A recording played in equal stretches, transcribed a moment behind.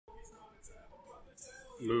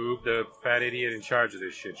move the fat idiot in charge of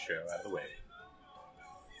this shit show out of the way.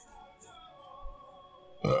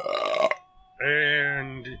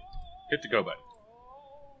 And hit the go button.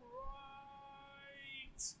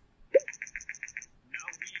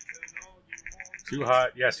 Too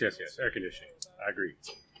hot. Yes. Air conditioning. I agree.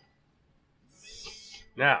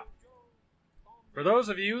 Now, for those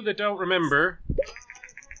of you that don't remember,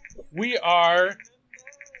 we are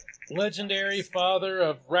legendary father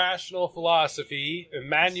of rational philosophy,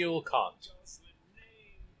 Immanuel Kant,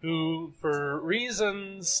 who, for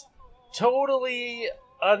reasons totally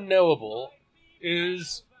unknowable,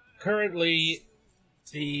 is currently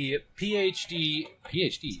the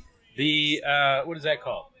what is that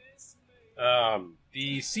called?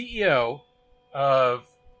 The CEO of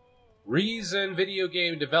Reason Video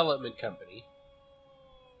Game Development Company.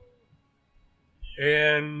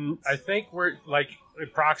 And I think we're like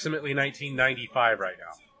approximately 1995 right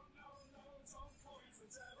now.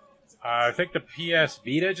 I think the PS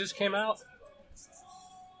Vita just came out.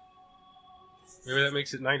 Maybe that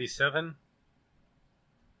makes it 97.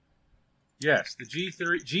 Yes, the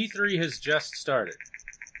G3 has just started.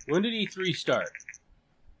 When did E3 start?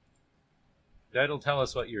 That'll tell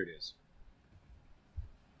us what year it is.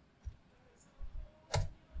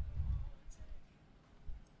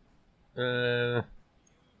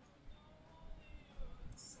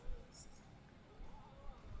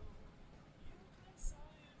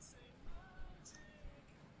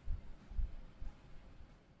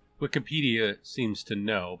 Wikipedia seems to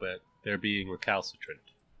know, but they're being recalcitrant.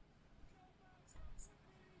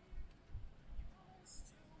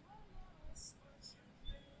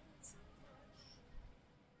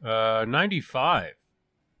 95.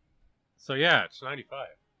 So yeah, it's 95.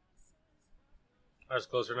 I was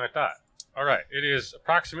closer than I thought. Alright, it is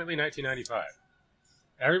approximately 1995.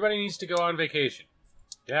 Everybody needs to go on vacation.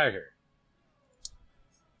 Get out of here.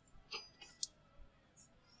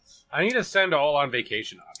 I need a send all on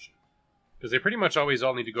vacation option. Because they pretty much always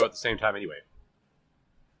all need to go at the same time anyway.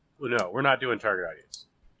 Well, no, we're not doing target audience.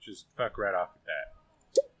 Just fuck right off with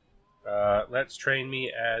that. Let's train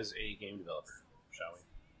me as a game developer, shall we?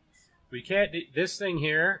 We can't do this thing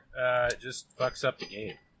here. Just fucks up the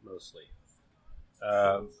game mostly.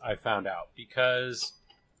 I found out because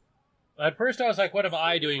at first I was like, "What am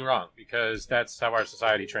I doing wrong?" Because that's how our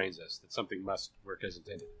society trains us, that something must work as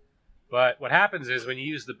intended. But what happens is when you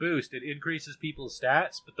use the boost, it increases people's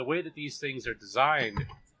stats. But the way that these things are designed,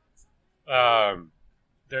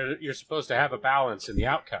 you're supposed to have a balance in the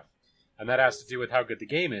outcome, and that has to do with how good the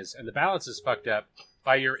game is. And the balance is fucked up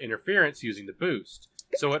by your interference using the boost.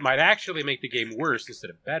 So it might actually make the game worse instead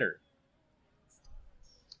of better.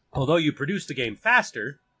 Although you produce the game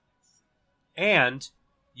faster, and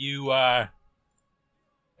you have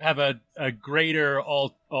a greater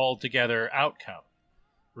altogether outcome,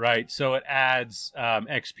 right? So it adds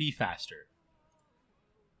XP faster.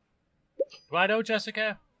 Do I know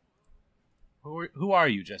Jessica? Who are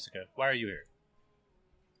you, Jessica? Why are you here?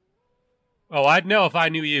 Oh, I'd know if I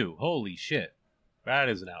knew you. Holy shit. That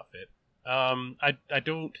is an outfit. I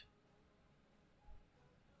don't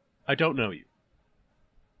know you.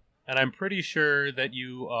 And I'm pretty sure that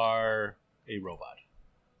you are a robot.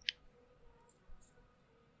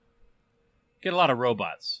 Get a lot of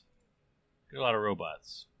robots.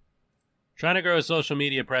 Trying to grow a social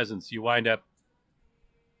media presence, you wind up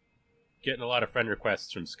getting a lot of friend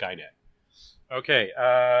requests from Skynet. Okay,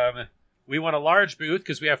 we want a large booth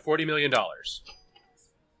because we have $40 million.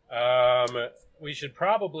 We should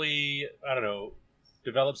probably, I don't know,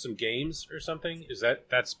 develop some games or something.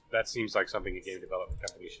 That seems like something a game development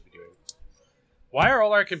company should be doing. Why are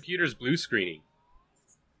all our computers blue screening?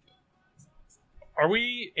 Are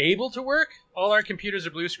we able to work? All our computers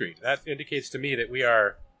are blue screened. That indicates to me that we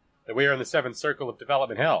are in the seventh circle of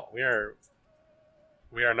development hell. We are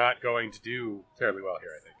not going to do terribly well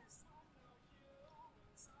here, I think.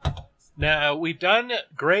 Now, we've done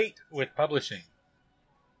great with publishing.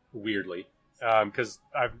 Weirdly. Because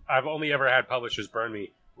I've only ever had publishers burn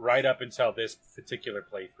me right up until this particular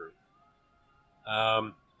playthrough.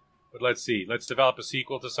 But let's see. Let's develop a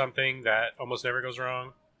sequel to something that almost never goes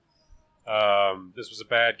wrong. This was a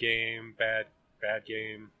bad game. Bad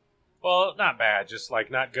game. Well, not bad. Just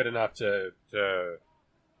like not good enough to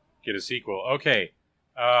get a sequel. Okay.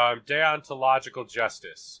 Deontological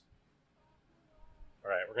Justice.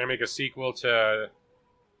 Alright, we're going to make a sequel to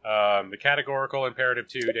the Categorical Imperative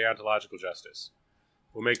 2 Deontological Justice.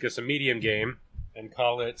 We'll make this a medium game and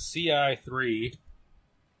call it CI3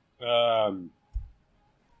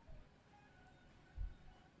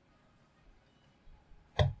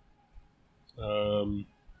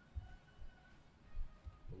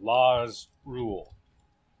 Laws Rule.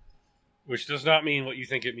 which does not mean what you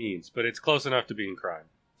think it means, but it's close enough to being crime.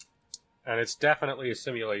 And it's definitely a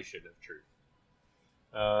simulation of truth.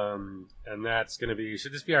 And that's going to be...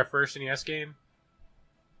 Should this be our first NES game?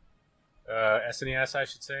 SNES, I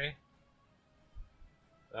should say.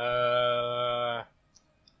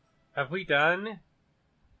 Have we done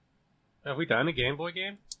a Game Boy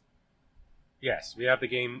game? Yes, we have the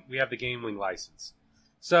Game Wing license.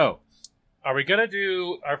 So, are we going to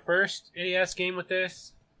do our first NES game with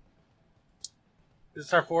this? Is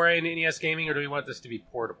this our foray into NES gaming, or do we want this to be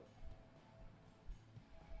portable?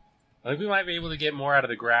 I think we might be able to get more out of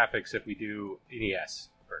the graphics if we do NES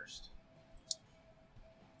first.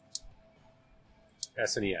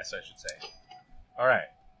 SNES, I should say. Alright.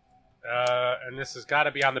 And this has got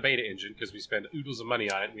to be on the beta engine, because we spend oodles of money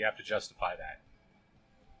on it, and we have to justify that.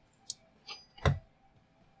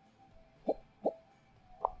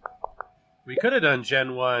 We could have done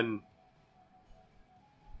Gen 1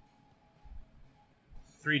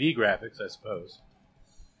 3D graphics, I suppose.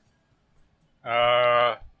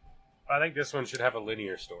 I think this one should have a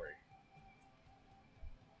linear story.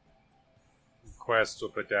 Quests will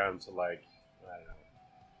put down to, like, I don't know.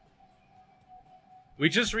 We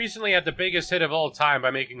just recently had the biggest hit of all time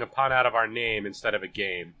by making a pun out of our name instead of a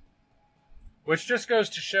game. Which just goes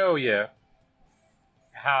to show you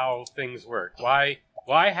how things work. Why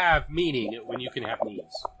have meaning when you can have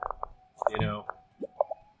needs? You know?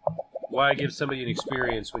 Why give somebody an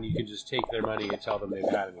experience when you can just take their money and tell them they've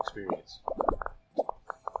had an experience?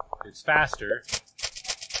 It's faster.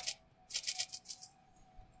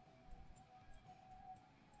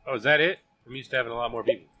 Oh, is that it? I'm used to having a lot more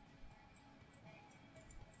people.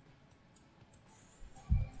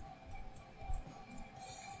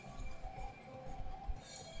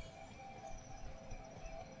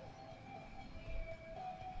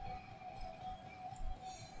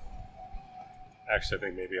 Actually, I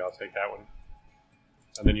think maybe I'll take that one.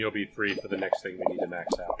 And then you'll be free for the next thing we need to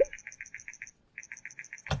max out.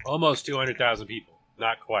 Almost 200,000 people.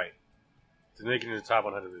 Not quite. To make it into the top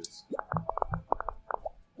 100 booths.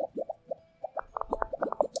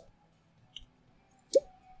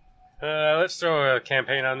 Let's throw a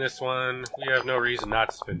campaign on this one. We have no reason not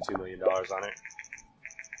to spend $2 million on it.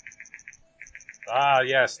 Ah,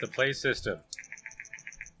 yes, the play system.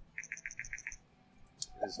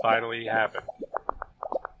 It has finally happened.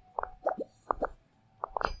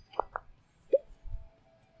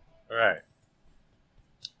 Alright.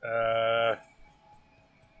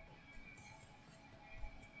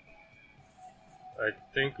 I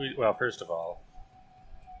think we... Well, first of all,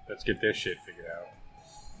 let's get this shit figured out.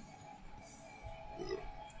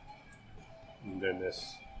 And then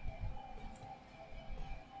this...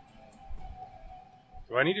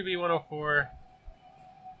 Do I need to be 104?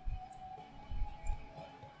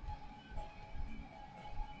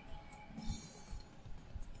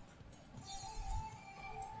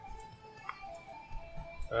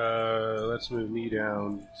 Let's move me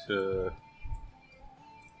down to...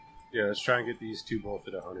 Yeah, let's try and get these two both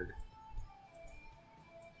at 100.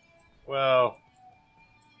 Well,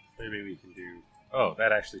 maybe we can do... Oh,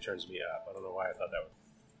 that actually turns me up. I don't know why I thought that would...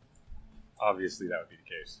 Obviously, that would be the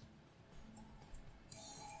case.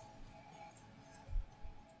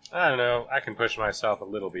 I don't know. I can push myself a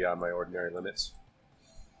little beyond my ordinary limits.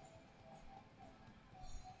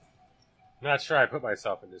 I'm not sure I put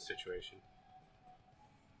myself in this situation.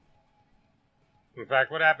 In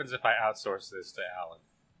fact, what happens if I outsource this to Alan?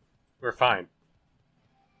 We're fine.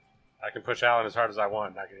 I can push Alan as hard as I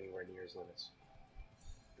want, not get anywhere near his limits.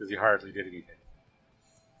 Because he hardly did anything.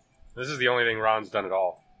 This is the only thing Ron's done at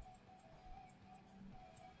all.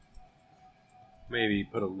 Maybe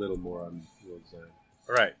put a little more on world design.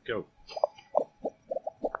 Alright, go.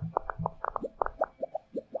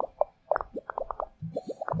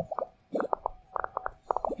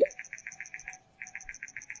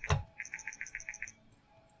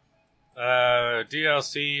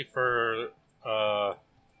 DLC for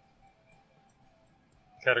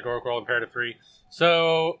Categorical Imperative 3.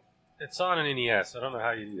 So, it's on an NES. I don't know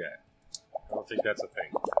how you do that. I don't think that's a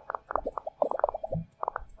thing.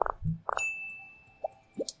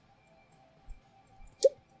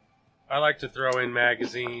 I like to throw in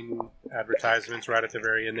magazine advertisements right at the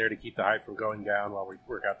very end there to keep the hype from going down while we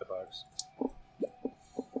work out the bugs.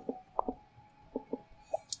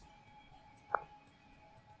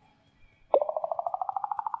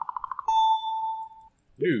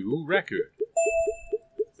 New record.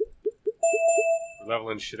 We're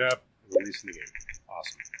leveling shit up and releasing the game.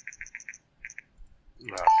 Awesome. I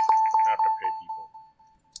have to pay people.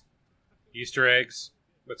 Easter eggs.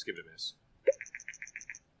 Let's give it a miss.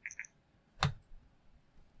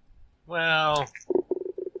 Well,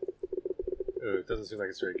 It doesn't seem like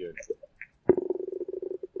it's very good.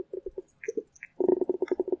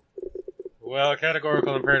 Well,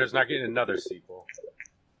 Categorical Imperative's not getting another sequel.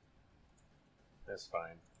 That's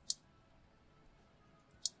fine.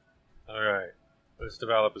 Alright. Let's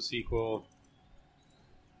develop a sequel.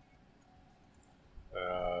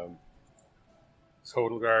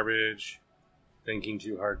 Total garbage. Thinking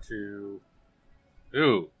too hard to...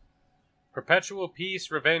 Ooh. Perpetual Peace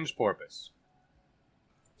Revenge Porpoise.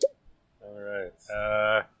 Alright.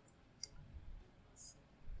 A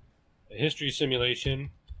history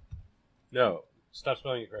simulation. No. Stop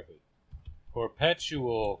spelling it correctly.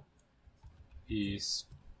 Perpetual Peace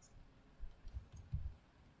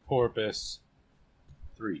Porpoise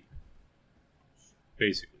 3.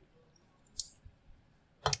 Basically.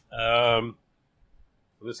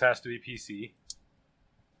 This has to be PC.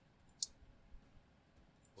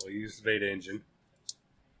 We'll use the Veda engine.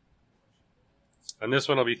 And this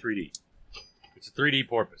one will be 3D. It's a 3D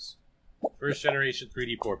porpoise. First generation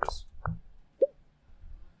 3D porpoise.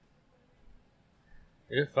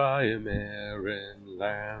 If I am Aaron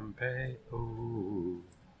Lampe, oh,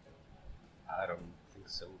 I don't think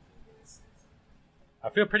so. I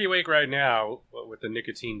feel pretty awake right now with the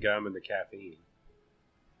nicotine gum and the caffeine.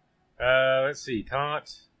 Let's see.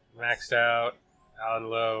 Kant, maxed out. Alan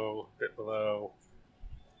low, bit below.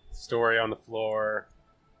 Story on the floor.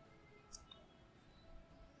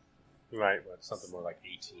 We might want something more like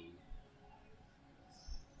 18.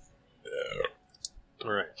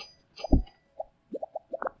 Alright.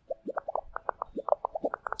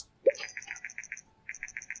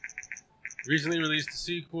 Recently released a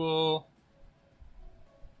sequel.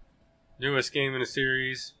 Newest game in a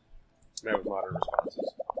series. Met with moderate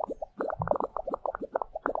responses.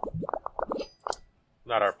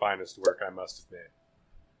 Not our finest work, I must admit.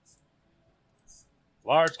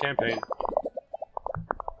 Large campaign.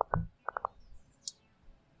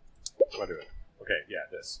 What do it? Okay, yeah,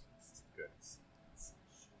 this. Good.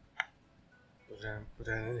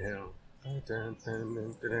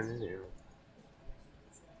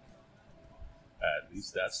 At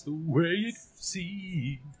least that's the way it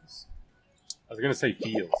seems. I was gonna say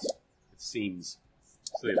feels. It seems.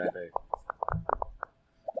 Silly that day.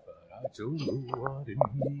 But I don't know what it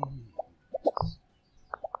means.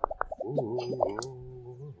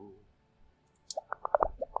 Oh,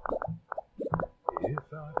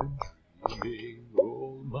 if I've been dreaming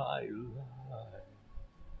all my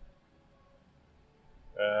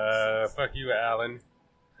life. Fuck you, Alan.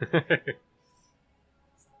 Go.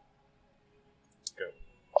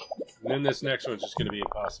 And then this next one's just going to be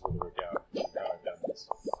impossible to work out how I've done this.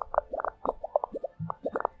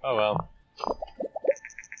 Oh well.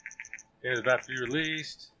 Game's about to be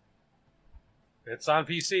released. It's on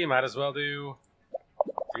PC, might as well do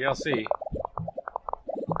DLC.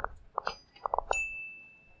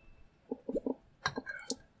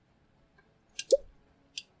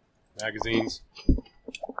 Magazines.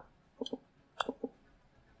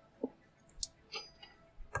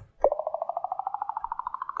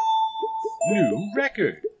 New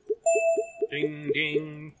record. Ding,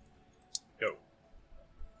 ding. Go.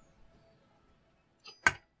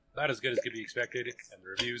 About as good as could be expected. And the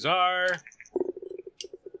reviews are...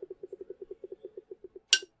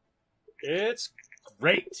 It's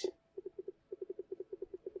great.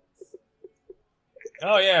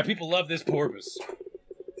 Oh yeah, people love this porpoise.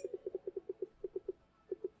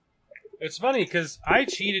 It's funny, because I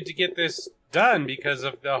cheated to get this done because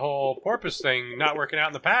of the whole porpoise thing not working out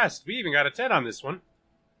in the past. We even got a 10 on this one.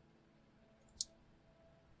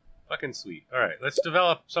 Fucking sweet. Alright, let's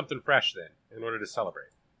develop something fresh then, in order to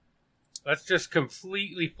celebrate. Let's just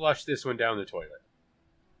completely flush this one down the toilet.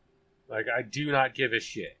 Like, I do not give a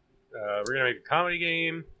shit. We're going to make a comedy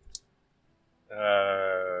game.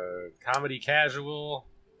 Comedy casual.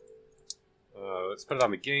 Let's put it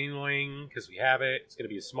on the game wing, because we have it. It's going to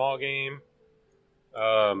be a small game.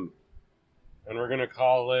 And we're going to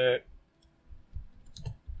call it...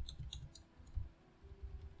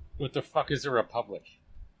 What the fuck is a Republic?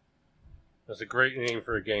 That's a great name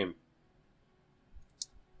for a game.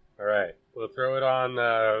 Alright, we'll throw it on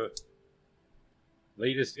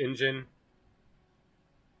latest engine.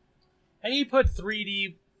 How do you put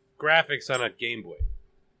 3D graphics on a Game Boy?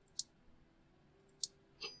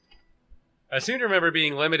 I seem to remember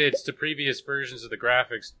being limited to previous versions of the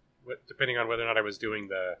graphics, depending on whether or not I was doing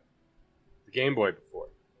the Game Boy before.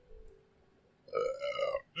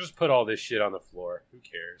 Just put all this shit on the floor. Who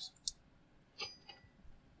cares?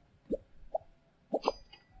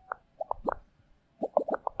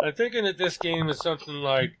 I'm thinking that this game is something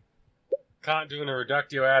like Kant doing a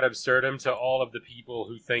reductio ad absurdum to all of the people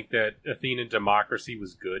who think that Athenan democracy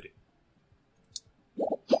was good.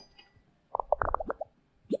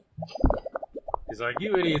 He's like,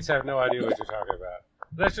 you idiots have no idea what you're talking about.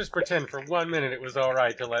 Let's just pretend for 1 minute it was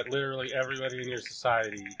alright to let literally everybody in your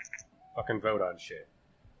society fucking vote on shit.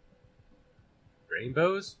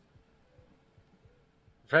 Rainbows?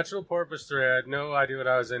 Professional porpoise thread, no idea what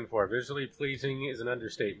I was in for. Visually pleasing is an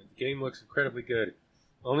understatement. The game looks incredibly good.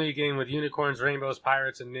 Only a game with unicorns, rainbows,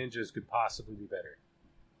 pirates, and ninjas could possibly be better.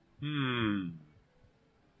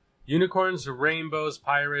 Unicorns, rainbows,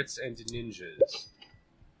 pirates, and ninjas.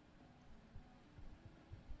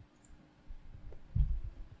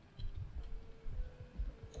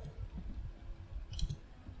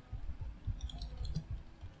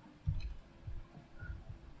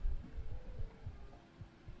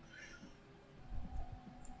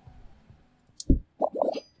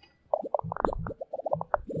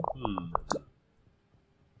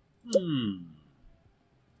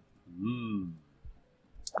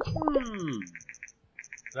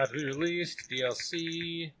 Not to be released,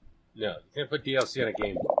 DLC. No, you can't put DLC on a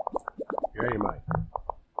game. You're out of your mind.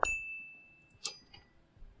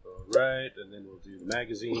 Alright, and then we'll do the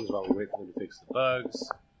magazines while we wait for them to fix the bugs.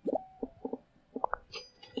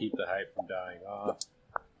 Keep the hype from dying off.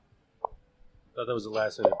 Thought that was a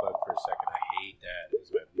last minute bug for a second. I hate that. It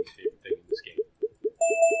was my least favorite thing in this game.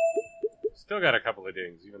 Still got a couple of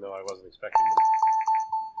dings, even though I wasn't expecting them.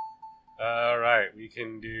 Alright, we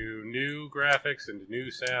can do new graphics and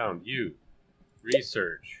new sound. You.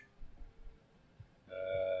 Research.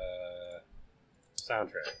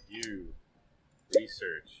 Soundtrack. You.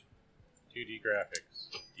 Research. 2D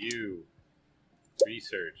graphics. You.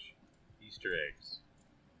 Research. Easter eggs.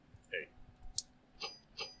 Hey.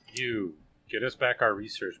 You. Get us back our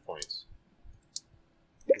research points.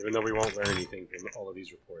 Even though we won't learn anything from all of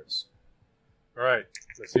these reports. Alright,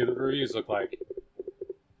 let's see what the reviews look like.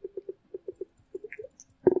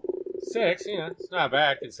 6, yeah, it's not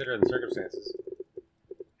bad considering the circumstances.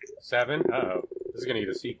 7, uh-oh. This is gonna get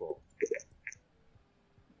a sequel.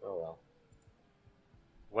 Oh well.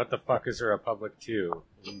 What the fuck is a Republic 2?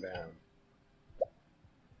 Inbound.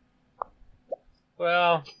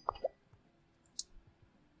 Well,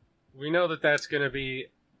 we know that that's gonna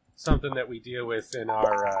be something that we deal with in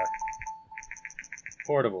our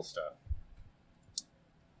portable stuff.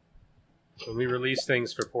 When we release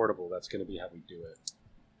things for portable, that's gonna be how we do it.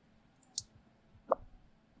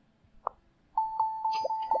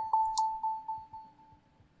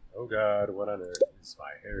 Oh god, what on earth is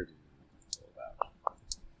my hairdo all about?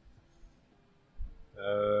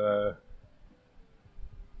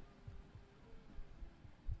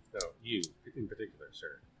 No, you in particular,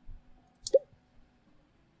 sir.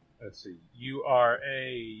 Let's see. You are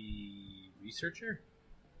a researcher?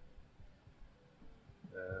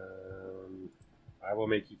 I will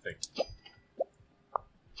make you think.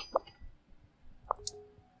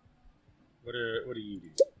 What do you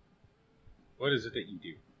do? What is it that you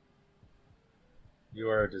do? You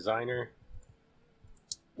are a designer.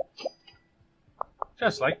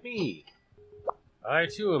 Just like me. I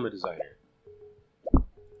too am a designer.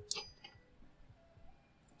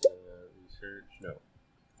 Research, no.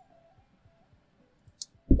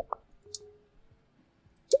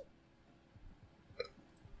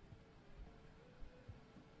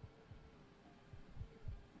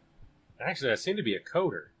 Actually, I seem to be a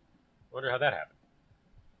coder. Wonder how that happened.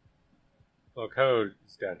 Well, code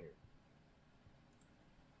is down here.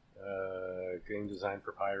 Game design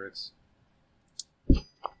for pirates.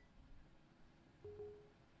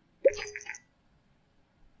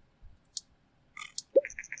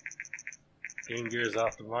 Game Gear is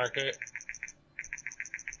off the market.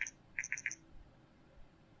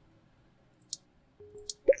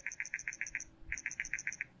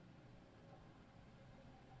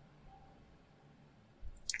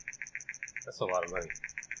 That's a lot of money.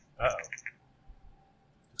 Uh-oh.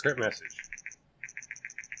 Crypt message.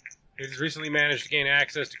 It has recently managed to gain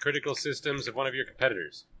access to critical systems of one of your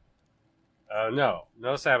competitors. No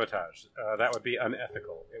sabotage. That would be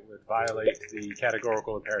unethical. It would violate the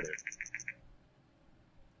categorical imperative.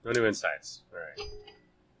 No new insights. Alright.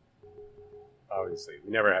 Obviously, we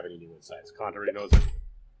never have any new insights. Kant already knows everything.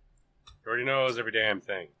 He already knows every damn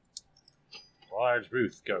thing. Large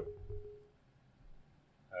booth, go.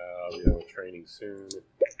 I'll be done with training soon.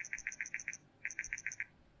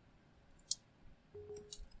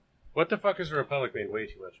 What the fuck is the Republic made way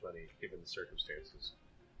too much money, given the circumstances?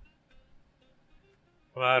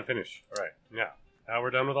 Come on, finish. Alright, now we're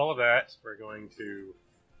done with all of that. We're going to...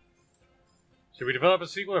 Should we develop a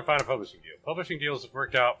sequel or find a publishing deal? Publishing deals have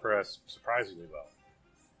worked out for us surprisingly well.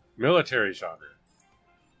 Military genre.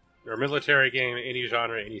 Or military game, any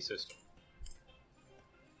genre, any system.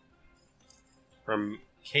 From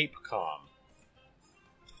Capcom.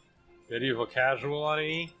 Medieval Casual on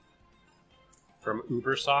E from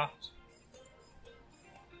Ubersoft.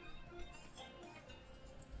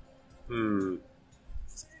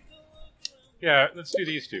 Yeah, let's do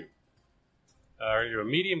these two. We're going to do a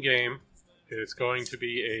medium game. It's going to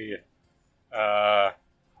be a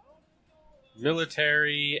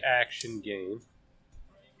military action game.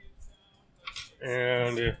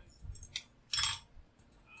 And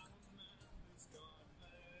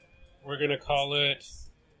we're going to call it...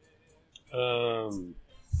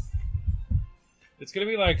 it's going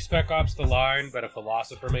to be like Spec Ops The Line, but a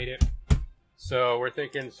philosopher made it. So we're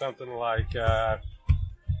thinking something like...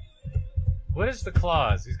 what is the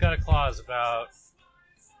clause? He's got a clause about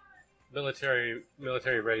military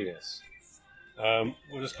readiness.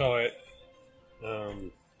 We'll just call it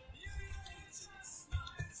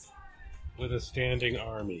with a standing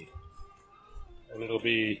army. And it'll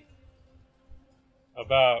be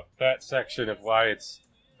about that section of why it's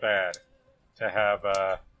bad to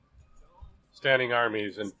have standing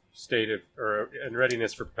armies and in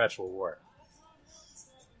readiness for perpetual war.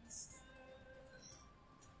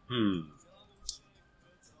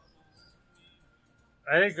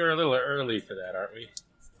 I think we're a little early for that, aren't we?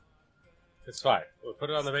 It's fine. We'll put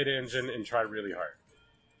it on the beta engine and try really hard.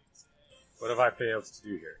 What have I failed to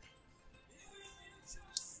do here?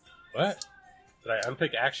 What? Did I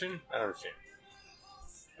unpick action? I don't understand.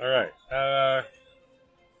 Alright.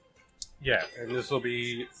 Yeah, and this will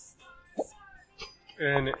be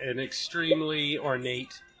an extremely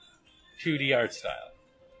ornate 2D art style.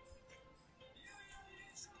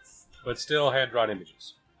 But still hand-drawn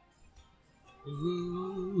images.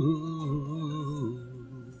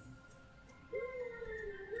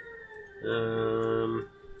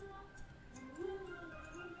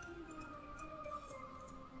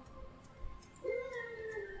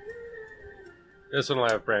 This one will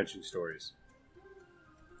have branching stories.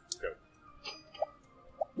 Go.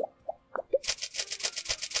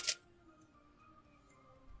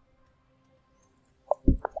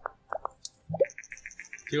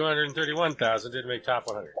 $231,000 didn't make top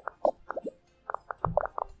 100.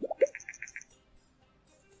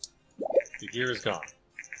 The gear is gone.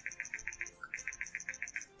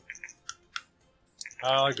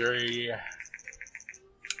 I'll agree.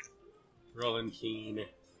 Roland Keane.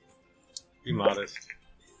 Be modest.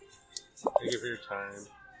 Thank you for your time.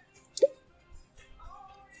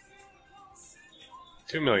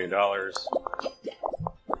 $2 million.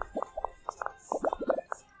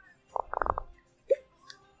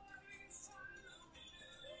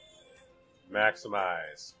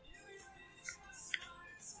 Maximize.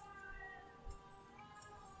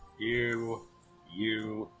 You.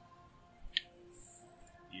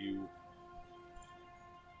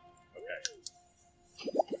 Okay.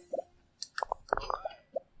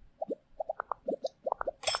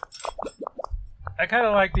 I kind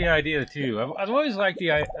of like the idea too. I've always liked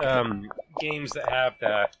the games that have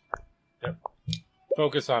that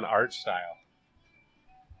focus on art style.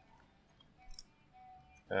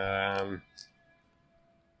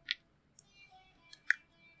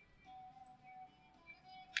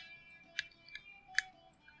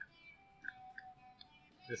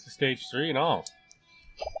 This is stage 3 and all.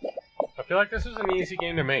 I feel like this is an easy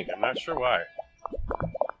game to make. I'm not sure why.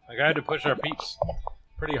 Like, I had to push our peeps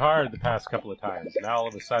pretty hard the past couple of times. Now all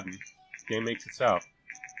of a sudden, the game makes itself.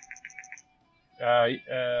 No.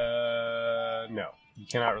 You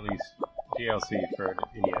cannot release DLC for an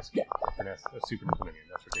NES game. Or for a Super Nintendo game.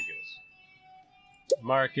 That's ridiculous.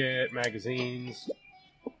 Market, magazines.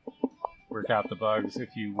 Work out the bugs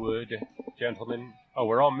if you would, gentlemen. Oh,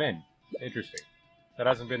 we're all men. Interesting. That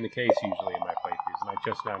hasn't been the case usually in my playthroughs, and I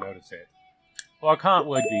just now noticed it. Well, Kant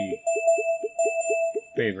would be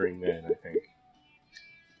favoring men, I think.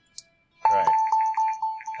 Right.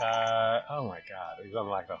 Oh my god, we've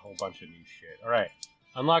unlocked a whole bunch of new shit. Alright,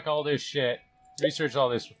 unlock all this shit. Research all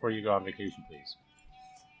this before you go on vacation, please.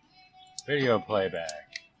 Video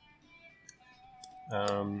playback.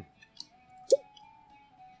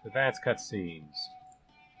 Advanced cutscenes.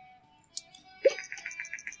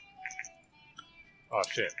 Oh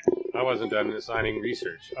shit, I wasn't done assigning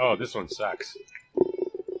research. Oh, this one sucks.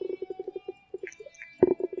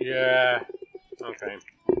 Yeah, okay.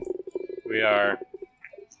 We are...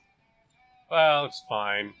 Well, it's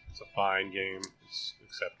fine. It's a fine game. It's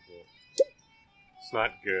acceptable. It's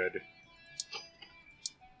not good.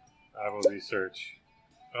 I will research.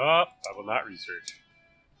 Oh, I will not research.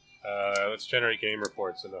 Let's generate game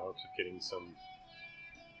reports in the hopes of getting some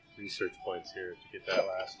research points here to get that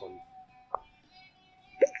last one.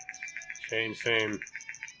 Change fame.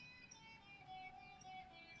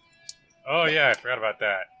 Oh yeah, I forgot about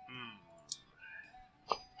that.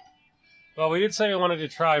 Well, we did say we wanted to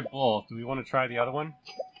try both. Do we want to try the other one?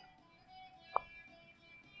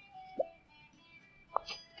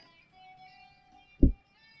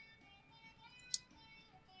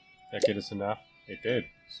 That get us enough? It did.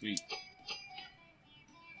 Sweet.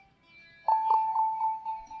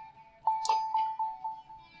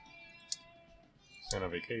 Sent on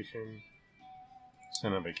vacation.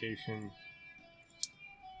 Sent on vacation.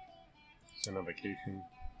 Sent on vacation.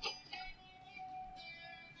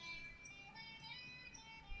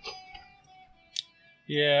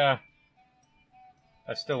 Yeah.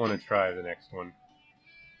 I still want to try the next one.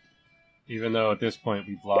 Even though at this point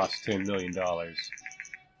we've lost $10 million.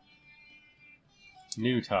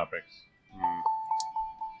 New topics.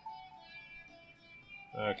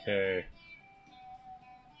 Okay.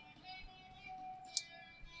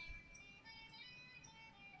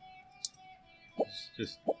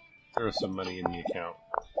 Just throw some money in the account.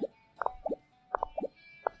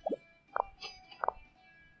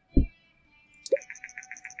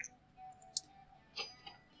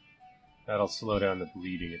 That'll slow down the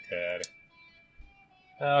bleeding a tad.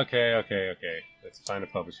 Okay. Let's find a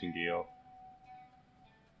publishing deal.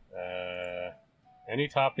 Any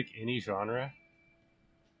topic, any genre?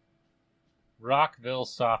 Rockville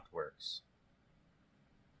Softworks.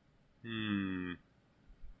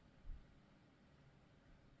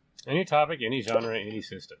 Any topic, any genre, any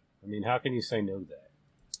system. I mean, how can you say no to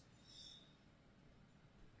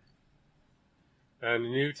that?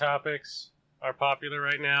 And new topics are popular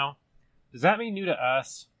right now. Does that mean new to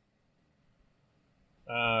us?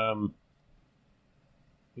 I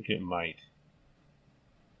think it might.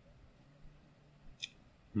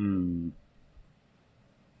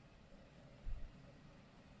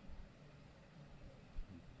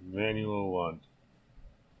 Manual one.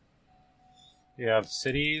 You have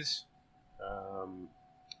cities.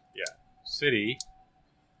 City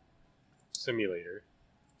simulator.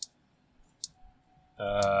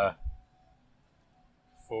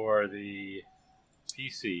 For the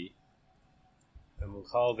PC, and we'll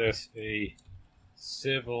call this a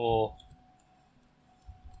civil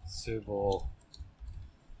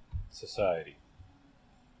society.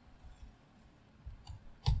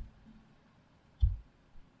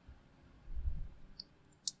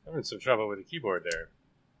 Having some trouble with the keyboard there.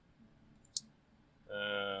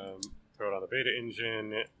 Throw it on the beta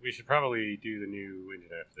engine. We should probably do the new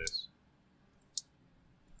engine after this.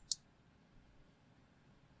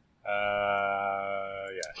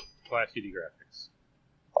 Yeah, flat 2D graphics.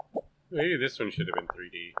 Maybe this one should have been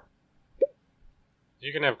 3D.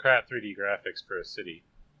 You can have crap 3D graphics for a city,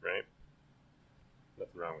 right?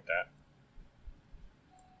 Nothing wrong with that.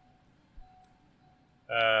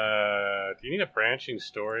 Do you need a branching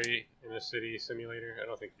story in a city simulator? I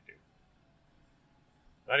don't think you do.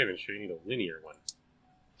 Not even sure you need a linear one.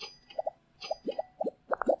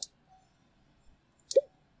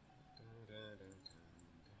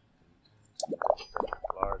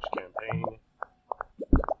 Large campaign.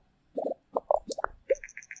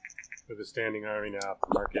 With a standing army now for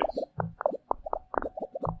markets.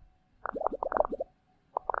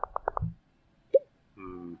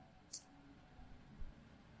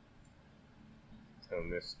 Tone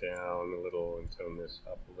this down a little and tone this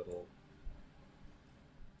up a little.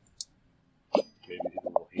 Maybe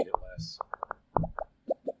people will hate it less.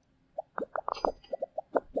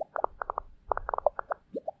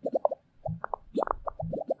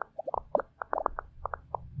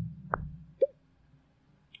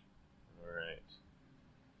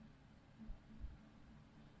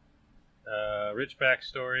 Rich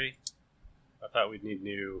backstory. I thought we'd need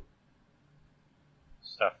new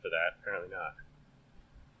stuff for that. Apparently not.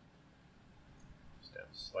 Just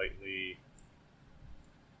down slightly.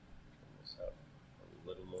 Turn this up a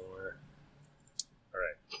little more.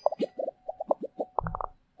 Alright.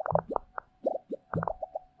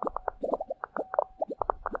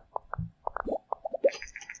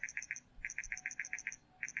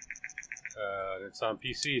 It's on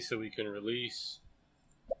PC, so we can release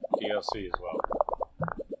DLC as well.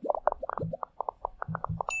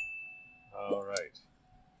 Alright.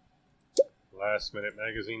 Last minute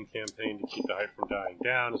magazine campaign to keep the hype from dying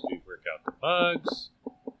down as we work out the bugs.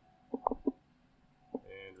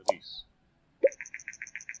 And release.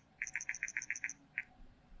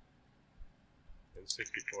 And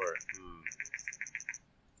 64.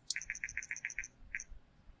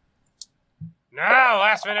 No!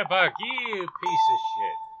 Last minute bug! You piece of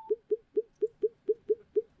shit.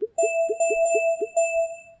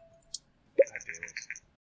 God damn it.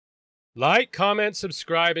 Like, comment,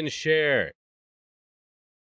 subscribe, and share.